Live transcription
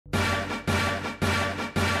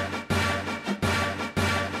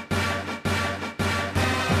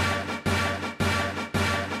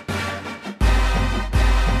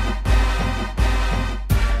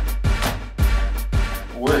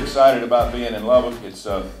excited about being in Lubbock. I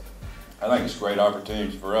think it's a great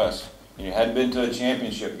opportunity for us. You hadn't been to a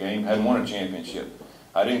championship game, hadn't won a championship.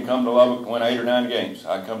 I didn't come to Lubbock to win 8 or 9 games.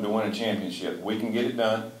 I come to win a championship. We can get it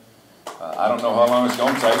done. I don't know how long it's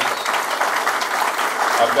going to take.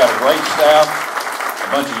 I've got a great staff,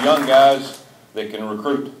 a bunch of young guys that can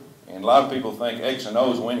recruit. And a lot of people think X and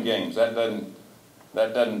O's win games. That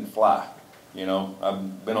doesn't fly. You know,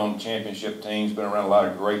 I've been on championship teams, been around a lot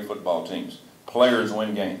of great football teams. Players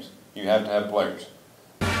win games. You have to have players.